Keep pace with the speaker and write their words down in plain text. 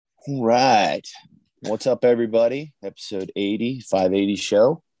All right. What's up, everybody? Episode 80, 580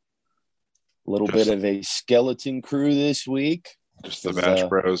 show. A little bit Just of a skeleton crew this week. just the Is Bash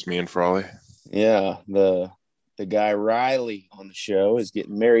Bros, me and Frawley. yeah, the guy Riley on the show is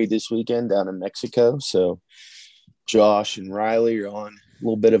getting married this weekend down in Mexico. So Josh and Riley are on a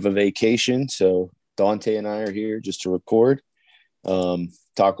little bit of a vacation. So Dante and I are here just to record.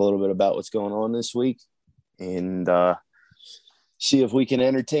 Talk a little bit about what's going on this week and see if we can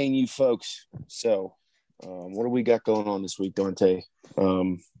entertain you folks. So what do we got going on this week, Dante?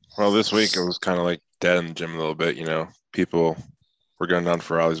 Well, this week it was kind of like dead in the gym a little bit. People were going down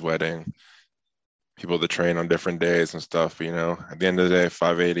for Raleigh's wedding, people that train on different days and stuff. But, at the end of the day,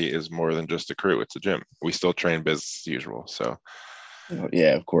 580 is more than just a crew. It's a gym. We still train business as usual. So,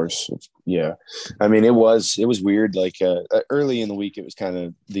 Yeah, of course. Yeah. I mean, it was weird. Like early in the week, it was kind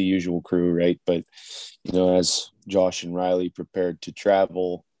of the usual crew, right? But, as Josh and Riley prepared to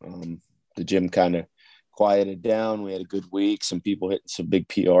travel, the gym kind of quieted down. We had a good week. Some people hitting some big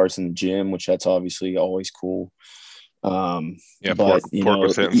PRs in the gym, which that's obviously always cool. yeah, Pork, But, Pork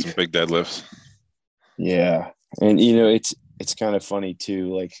was hitting some big deadlifts. yeah. And, it's kind of funny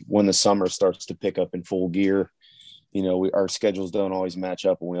too. Like when the summer starts to pick up in full gear, our schedules don't always match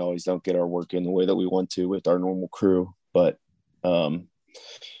up and we always don't get our work in the way that we want to with our normal crew. But, um,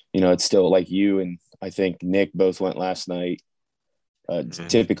 it's still like you and I think Nick both went last night. Mhm.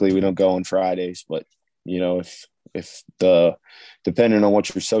 Typically we don't go on Fridays, but if the depending on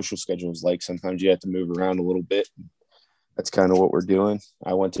what your social schedule is like, sometimes you have to move around a little bit. That's kind of what we're doing.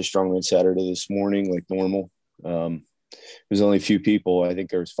 I went to Strongman Saturday this morning, like normal. There's only a few people. I think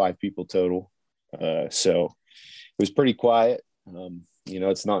there was 5 people total. So it was pretty quiet.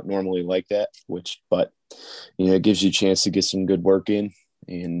 It's not normally like that, but it gives you a chance to get some good work in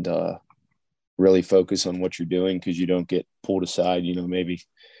and really focus on what you're doing because you don't get pulled aside, maybe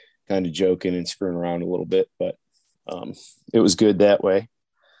kind of joking and screwing around a little bit. But um, it was good that way.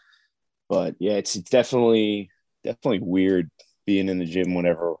 But yeah, it's definitely weird being in the gym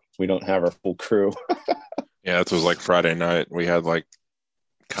whenever we don't have our full crew. Yeah, it was like Friday night. We had like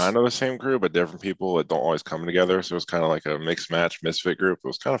kind of the same crew, but different people that don't always come together. So it was kind of like a mixed match misfit group. It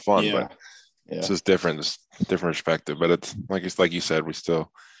was kind of fun, but Yeah. it's Yeah. just different, different perspective. But it's like you said, we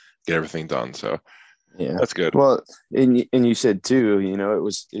still get everything done. So Yeah. that's good. Well, and you said too,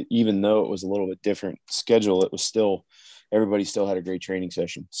 even though it was a little bit different schedule, it was still everybody still had a great training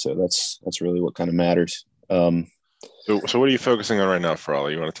session. So that's really what kind of matters. So what are you focusing on right now,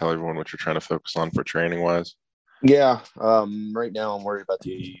 Frawley? You want to tell everyone what you're trying to focus on for training wise? Yeah. Right now I'm worried about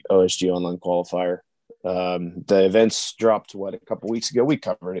the OSG online qualifier. The events dropped a couple weeks ago. We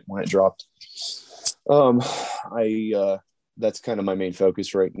covered it when it dropped. Um, I That's kind of my main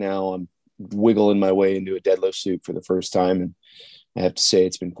focus right now. I'm wiggling my way into a deadlift suit for the first time, and I have to say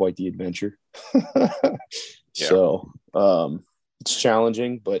it's been quite the adventure. Yeah. So it's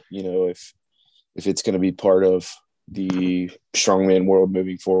challenging, but if it's going to be part of the strongman world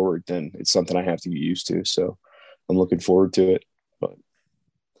moving forward, then it's something I have to get used to. So I'm looking forward to it. But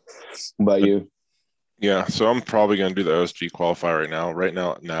what about you? Yeah, so I'm probably going to do the OSG qualifier right now. Right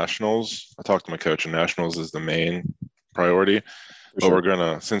now, at Nationals, I talked to my coach, and Nationals is the main priority. For But we're sure.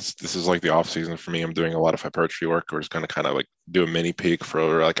 gonna, since this is like the off season for me, I'm doing a lot of hypertrophy work. We're just gonna kind of like do a mini peak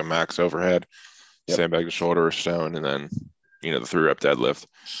for like a max overhead, Yep. sandbag to shoulder or stone, and then the 3 rep deadlift.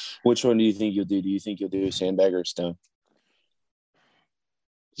 Which one do you think you'll do? Do you think you'll do a sandbag or a stone?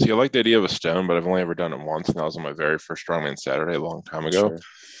 See, I like the idea of a stone, but I've only ever done it once, and that was on my very first Strongman Saturday a long time For ago. sure.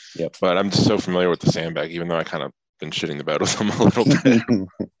 Yep. But I'm just so familiar with the sandbag, even though I kind of been shitting the bed with them a little bit.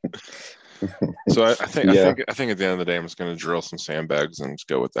 So I think I Yeah. think I think at the end of the day, I'm just going to drill some sandbags and just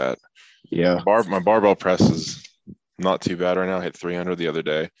go with that. Yeah. My barbell press is not too bad right now. I hit 300 the other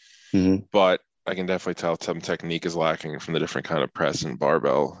day, Hmm. but I can definitely tell some technique is lacking from the different kind of press and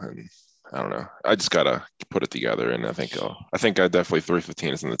barbell. And I don't know. I just gotta put it together, and I think I definitely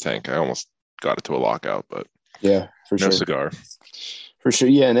 315 is in the tank. I almost got it to a lockout, but Yeah, for no sure. cigar. For sure.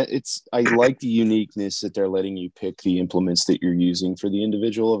 Yeah. And I like the uniqueness that they're letting you pick the implements that you're using for the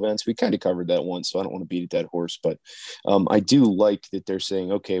individual events. We kind of covered that once, so I don't want to beat a dead horse, but I do like that they're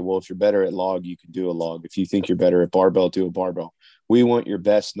saying, okay, well, if you're better at log, you can do a log. If you think you're better at barbell, do a barbell. We want your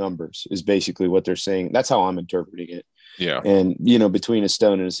best numbers, is basically what they're saying. That's how I'm interpreting it. Yeah, And, between a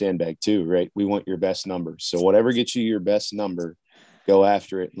stone and a sandbag, too, right? We want your best numbers. So, whatever gets you your best number, go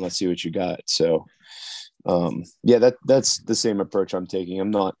after it and let's see what you got. So, yeah, that's the same approach I'm taking.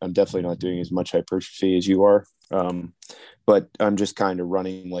 I'm definitely not doing as much hypertrophy as you are. But I'm just kind of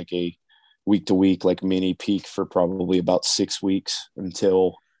running like a week to week, like mini peak for probably about 6 weeks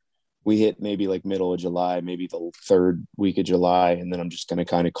until we hit maybe like middle of July, maybe the third week of July, and then I'm just going to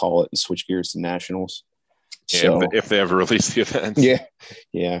kind of call it and switch gears to nationals. Yeah, So if they ever release the events.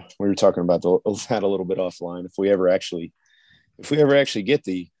 yeah, we were talking about that a little bit offline. If we ever actually get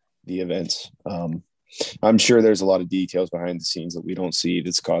the events, I'm sure there's a lot of details behind the scenes that we don't see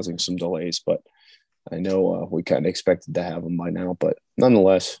that's causing some delays, but I know we kind of expected to have them by now. But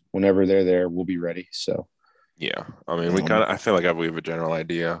nonetheless, whenever they're there, we'll be ready. So Yeah, I mean, I feel like we have a general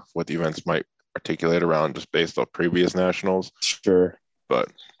idea of what the events might articulate around just based off previous nationals. sure.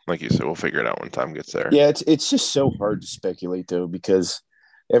 But like you said, we'll figure it out when time gets there. Yeah, it's just so hard to speculate though, because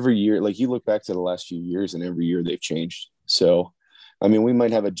every year, like you look back to the last few years, and every year they've changed. So, I mean, we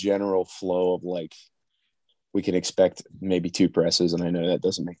might have a general flow of like we can expect maybe two presses, and I know that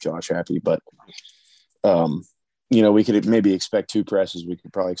doesn't make Josh happy, but we could maybe expect two presses. We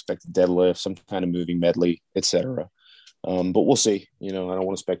could probably expect a deadlift, some kind of moving medley, etc. But we'll see. I don't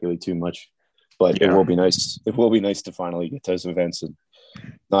want to speculate too much, but it will be nice. It will be nice to finally get those events and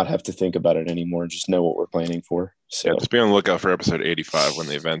not have to think about it anymore and just know what we're planning for. So yeah, just be on the lookout for episode 85 when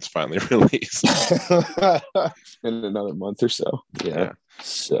the events finally release. In another month or so. Yeah.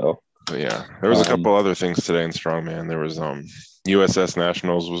 So yeah, there was a couple other things today in Strongman. There was USS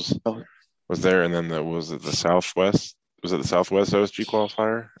Nationals was there, and then was it the Southwest? Was it the Southwest OSG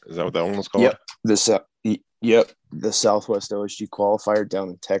qualifier? Is that what that one was called? Yep. The Southwest OSG qualifier down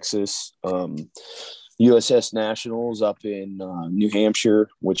in Texas. USS Nationals up in New Hampshire,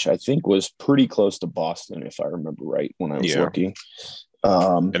 which I think was pretty close to Boston, if I remember right when I was looking.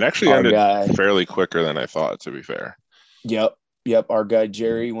 It actually ended fairly quicker than I thought, to be fair. Yep. Our guy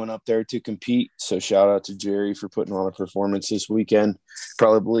Jerry went up there to compete. So shout out to Jerry for putting on a performance this weekend.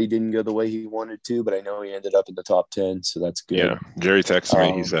 Probably didn't go the way he wanted to, but I know he ended up in the top 10. So that's good. Yeah. Jerry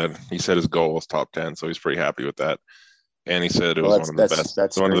texted me. He said his goal was top 10. So he's pretty happy with that. And he said it was one of the best.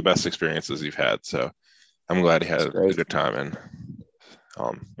 That's one of the best experiences you've had. So I'm glad he had a good time. And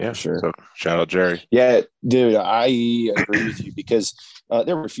sure. So shout out Jerry. Yeah, dude, I agree with you because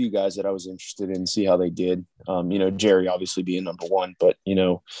there were a few guys that I was interested in see how they did. Jerry obviously being number one, but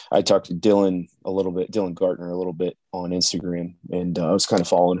I talked to Dylan Gartner a little bit on Instagram, and I was kind of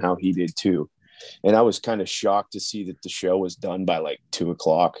following how he did too. And I was kind of shocked to see that the show was done by like 2:00.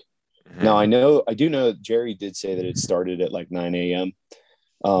 Mm-hmm. Now I do know that Jerry did say that it started at like 9 a.m.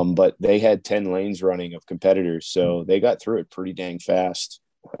 But they had 10 lanes running of competitors, so they got through it pretty dang fast.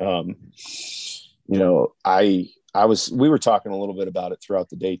 We were talking a little bit about it throughout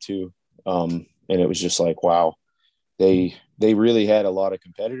the day too. And it was just like, wow, they really had a lot of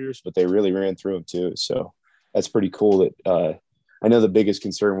competitors, but they really ran through them too. So that's pretty cool that, I know the biggest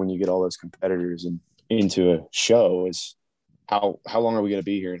concern when you get all those competitors into a show is how long are we going to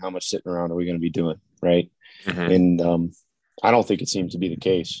be here and how much sitting around are we going to be doing? Right. Mm-hmm. And, I don't think it seems to be the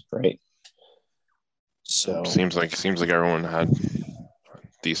case, right? So seems like everyone had a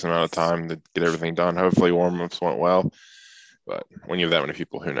decent amount of time to get everything done. Hopefully warm-ups went well, but when you have that many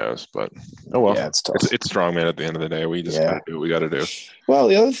people, who knows? But oh well, yeah, it's tough. It's Strongman at the end of the day. We just gotta do what we gotta do. Well,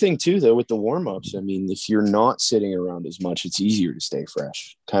 the other thing too, though, with the warm-ups, I mean, if you're not sitting around as much, it's easier to stay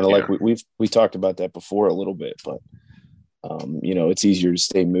fresh. Kind of like we talked about that before a little bit, but it's easier to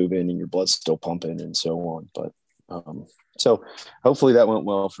stay moving and your blood's still pumping and so on. But so hopefully that went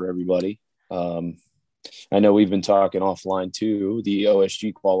well for everybody. I know we've been talking offline too. The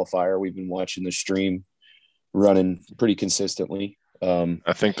OSG qualifier, we've been watching the stream running pretty consistently.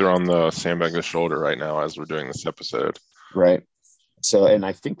 I think they're on the sandbag the shoulder right now as we're doing this episode. Right. So, and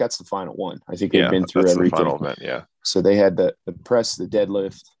I think that's the final one. I think they've been through everything. The final event, yeah. So they had the press, the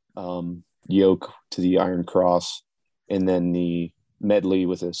deadlift, yoke to the iron cross, and then the medley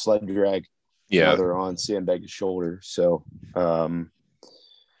with a sled drag. Yeah, now they're on sandbag to shoulder. So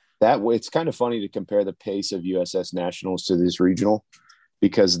that way, it's kind of funny to compare the pace of USS Nationals to this regional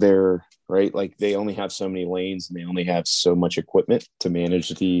because they're right. Like they only have so many lanes and they only have so much equipment to manage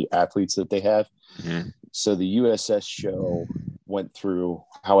the athletes that they have. Mm-hmm. So the USS show went through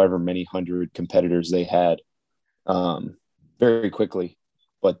however many hundred competitors they had very quickly,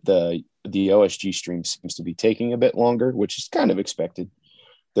 but the OSG stream seems to be taking a bit longer, which is kind of expected.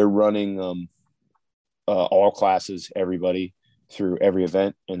 They're running all classes, everybody through every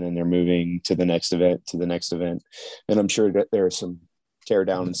event, and then they're moving to the next event, And I'm sure that there are some tear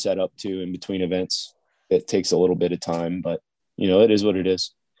down and set up too in between events. It takes a little bit of time, but it is what it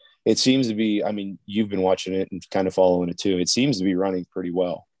is. It seems to be, I mean, you've been watching it and kind of following it too. It seems to be running pretty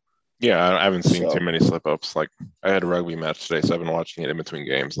well. Yeah, I haven't seen too many slip ups. Like I had a rugby match today, so I've been watching it in between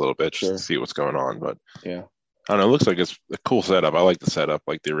games a little bit just to see what's going on. But yeah, I don't know. It looks like it's a cool setup. I like the setup.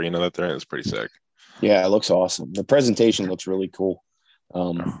 Like the arena that they're in is pretty sick. Yeah, it looks awesome. The presentation looks really cool.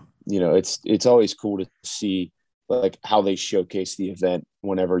 it's always cool to see like how they showcase the event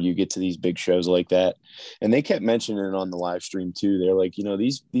whenever you get to these big shows like that. And they kept mentioning it on the live stream too. They're like,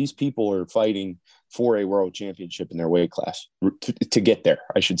 these people are fighting for a world championship in their weight class to get there.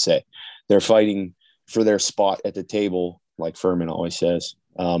 I should say they're fighting for their spot at the table. Like Furman always says,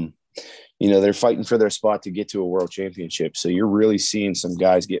 they're fighting for their spot to get to a world championship. So you're really seeing some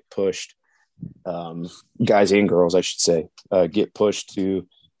guys get pushed, guys and girls, I should say, get pushed to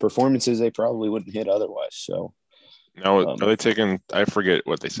performances they probably wouldn't hit otherwise. So now are they taking, I forget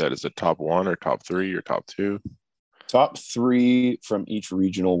what they said, is it top 1 or top 3 or top 2? Top 3 from each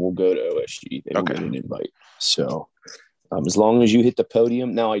regional will go to OSG. They will get an invite. So as long as you hit the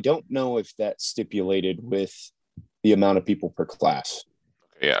podium. Now, I don't know if that's stipulated with the amount of people per class.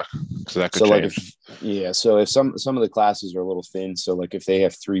 Yeah, so that could change. So if some of the classes are a little thin, so like if they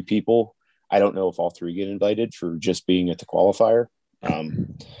have 3 people, I don't know if all 3 get invited for just being at the qualifier.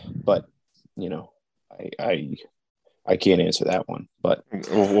 But I can't answer that one, but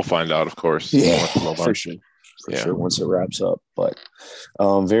we'll find out, of course. Yeah, for sure. Sure, once it wraps up. But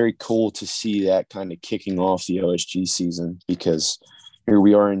very cool to see that kind of kicking off the OSG season, because here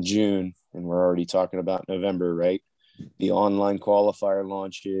we are in June and we're already talking about November, right? The online qualifier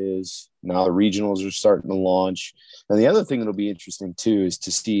launches. Now the regionals are starting to launch. And the other thing that'll be interesting too is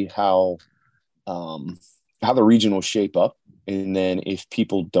to see how the regionals shape up. And then if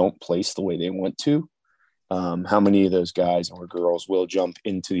people don't place the way they want to, how many of those guys or girls will jump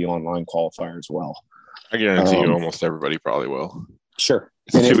into the online qualifier as well? I guarantee you almost everybody probably will. Sure.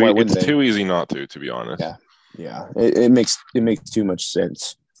 It's too easy not to be honest. Yeah. It makes too much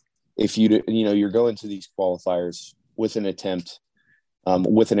sense. If you're going to these qualifiers with an attempt,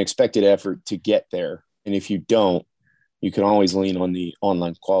 with an expected effort to get there. And if you don't, you can always lean on the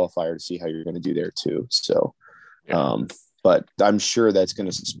online qualifier to see how you're going to do there too. So, but I'm sure that's going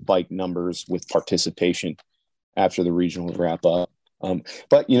to spike numbers with participation after the regionals wrap up.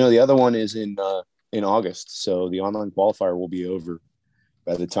 But the other one is in August. So the online qualifier will be over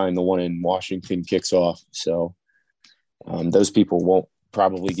by the time the one in Washington kicks off. So those people won't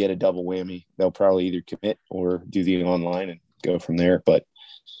probably get a double whammy. They'll probably either commit or do the online and go from there, but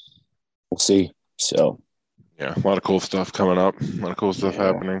we'll see. So yeah, a lot of cool stuff coming up, a lot of cool stuff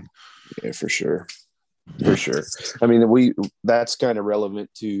happening. Yeah, for sure. I mean, that's kind of relevant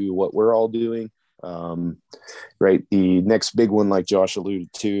to what we're all doing. Right. The next big one, like Josh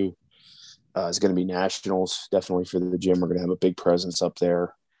alluded to, is going to be nationals. Definitely for the gym. We're going to have a big presence up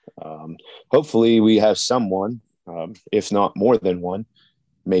there. Hopefully we have someone, if not more than one,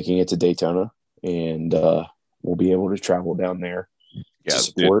 making it to Daytona, and we'll be able to travel down there to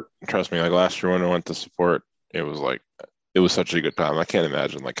support. Dude, trust me, like last year when I went to support, it was such a good time. I can't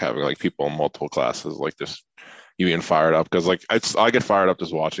imagine like having like people in multiple classes like just you getting fired up, because like I get fired up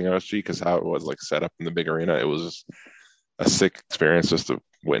just watching OSG because how it was like set up in the big arena. It was just a sick experience just to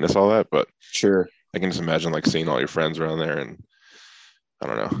witness all that. But sure, I can just imagine like seeing all your friends around there, and I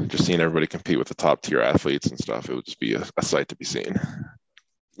don't know, just seeing everybody compete with the top tier athletes and stuff. It would just be a sight to be seen.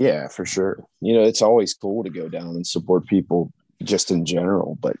 Yeah, for sure. It's always cool to go down and support people just in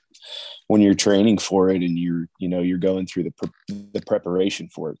general, but when you're training for it and you're going through the preparation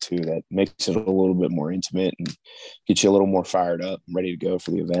for it too, that makes it a little bit more intimate and gets you a little more fired up and ready to go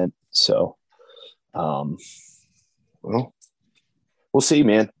for the event. So, well, we'll see,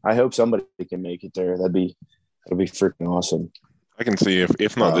 man. I hope somebody can make it there. That'll be freaking awesome. I can see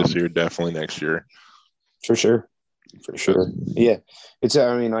if not this year, definitely next year. For sure. Yeah.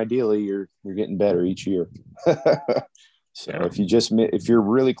 Ideally you're getting better each year. So if you're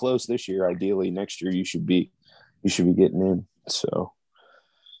really close this year, ideally next year you should be getting in. So,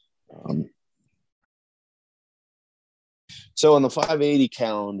 so on the 580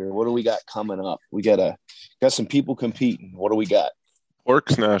 calendar, what do we got coming up? We got some people competing. What do we got?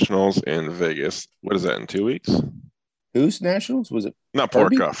 Pork's Nationals in Vegas. What is that, in 2 weeks? Who's Nationals? Was it not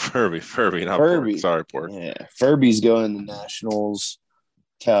Pork? Furby, not Pork. Sorry, Pork. Yeah, Furby's going to Nationals,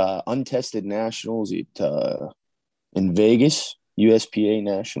 untested Nationals in Vegas, USPA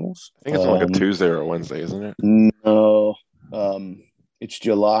Nationals. I think it's like a Tuesday or a Wednesday, isn't it? No, it's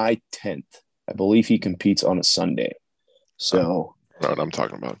July 10th. I believe he competes on a Sunday. So I know what I'm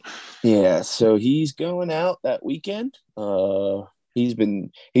talking about. Yeah, so he's going out that weekend. He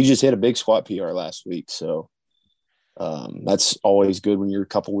just hit a big squat PR last week, so that's always good when you're a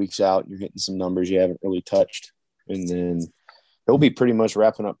couple weeks out and you're hitting some numbers you haven't really touched. And then he'll be pretty much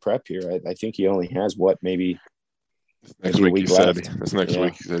wrapping up prep here. I think he only has maybe next week. He said week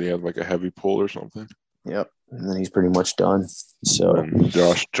he said he had like a heavy pull or something. Yep, and then he's pretty much done. So and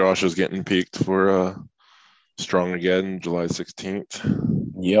Josh is getting peaked for Strong again, July 16th.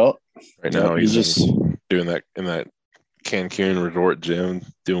 Yep. Right now, He he's just doing that in that Cancun resort gym,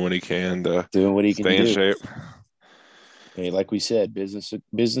 doing what he can to doing what he can stay in do. shape. Hey, like we said,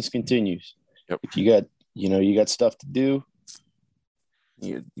 business continues. Yep. If you got stuff to do,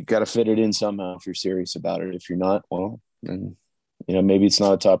 you got to fit it in somehow if you're serious about it. If you're not, well, then maybe it's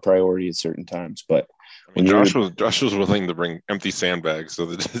not a top priority at certain times. But I mean, Josh was willing to bring empty sandbags to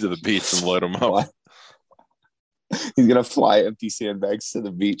the beach and load them up. He's gonna fly empty sandbags to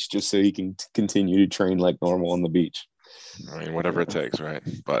the beach just so he can continue to train like normal on the beach. I mean, whatever it takes, right?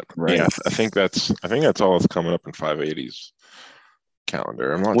 But right. Yeah, I think that's all that's coming up in 580's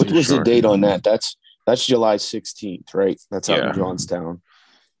calendar. I'm not What too was sure. the date on that? That's July 16th, right? That's out in Yeah. Johnstown.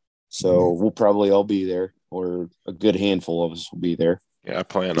 So we'll probably all be there, or a good handful of us will be there. Yeah, I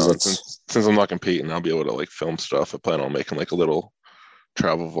plan on since I'm not competing, I'll be able to like film stuff. I plan on making like a little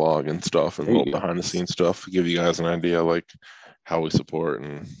travel vlog and stuff and a little behind the scenes stuff to give you guys an idea like how we support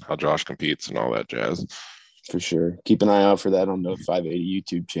and how Josh competes and all that jazz. For sure. Keep an eye out for that on the 580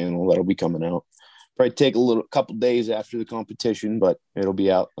 YouTube channel. That'll be coming out. Probably take a couple days after the competition, but it'll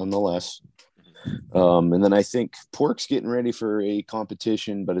be out nonetheless. And then I think Pork's getting ready for a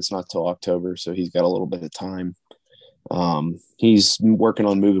competition, but it's not till October, so he's got a little bit of time. He's working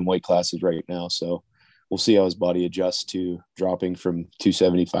on moving weight classes right now, so we'll see how his body adjusts to dropping from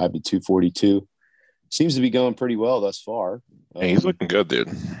 275 to 242. Seems to be going pretty well thus far. Hey, he's looking good, dude.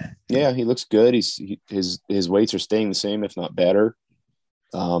 Yeah, he looks good. His weights are staying the same, if not better,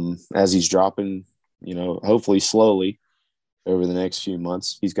 as he's dropping. Hopefully slowly over the next few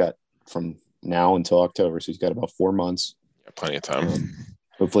months. He's got from now until October, so he's got about 4 months. Yeah, plenty of time.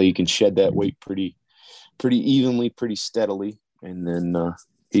 Hopefully, he can shed that weight pretty evenly, pretty steadily, and then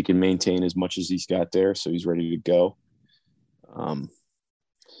he can maintain as much as he's got there, so he's ready to go. And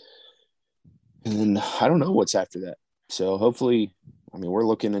then I don't know what's after that. So hopefully, we're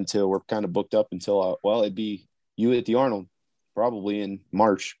looking until we're kind of booked up until it'd be you at the Arnold probably in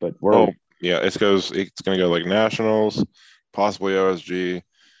March, but it's going to go like nationals, possibly OSG,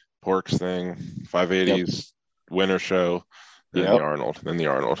 Pork's thing, 580s, winter show, then the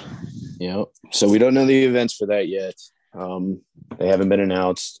Arnold. Yeah. So we don't know the events for that yet. They haven't been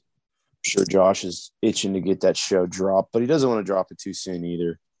announced. I'm sure Josh is itching to get that show dropped, but he doesn't want to drop it too soon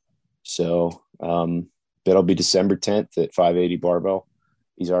either. So that'll be December 10th at 580 Barbell.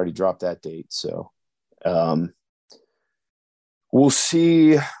 He's already dropped that date. So we'll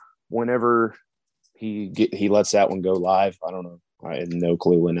see whenever he lets that one go live. I don't know. I have no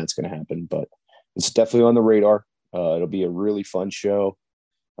clue when that's going to happen, but it's definitely on the radar. It'll be a really fun show.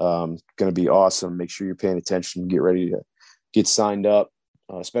 Going to be awesome. Make sure you're paying attention. Get ready to get signed up,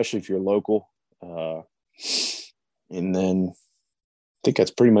 especially if you're local. And then I think that's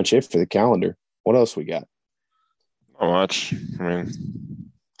pretty much it for the calendar. What else we got? Not much. It's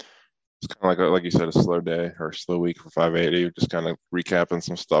kind of like you said, a slow day or a slow week for 580. Just kind of recapping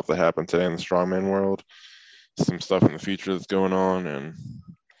some stuff that happened today in the strongman world, some stuff in the future that's going on, and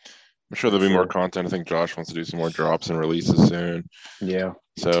I'm sure there'll be more content. I think Josh wants to do some more drops and releases soon. Yeah.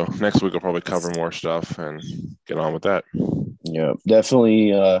 So next week we'll probably cover more stuff and get on with that. Yeah,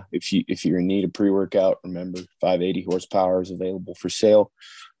 definitely. If you're in need of pre-workout, remember 580 horsepower is available for sale.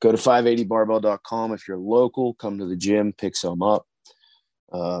 Go to 580barbell.com. If you're local, come to the gym, pick some up.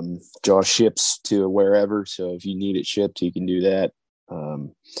 Josh ships to wherever, so if you need it shipped, he can do that.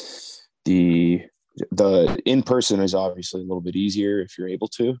 The in-person is obviously a little bit easier if you're able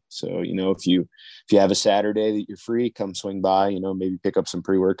to. So, if you have a Saturday that you're free, come swing by, maybe pick up some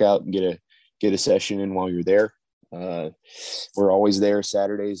pre-workout and get a session in while you're there. We're always there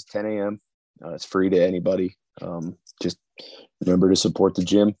Saturdays, 10 a.m. It's free to anybody. Just remember to support the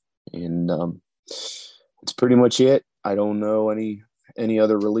gym, and that's pretty much it. I don't know any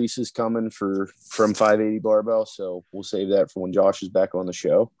other releases coming from 580 Barbell, so we'll save that for when Josh is back on the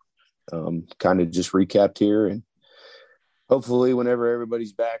show. Kind of just recapped here, and hopefully whenever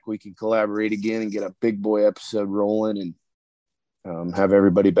everybody's back, we can collaborate again and get a big boy episode rolling and have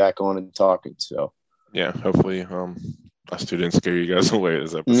everybody back on and talking. So yeah, hopefully us two didn't scare you guys away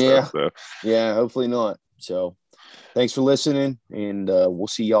this episode. Yeah, hopefully not. So thanks for listening, and we'll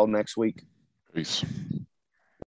see y'all next week. Peace.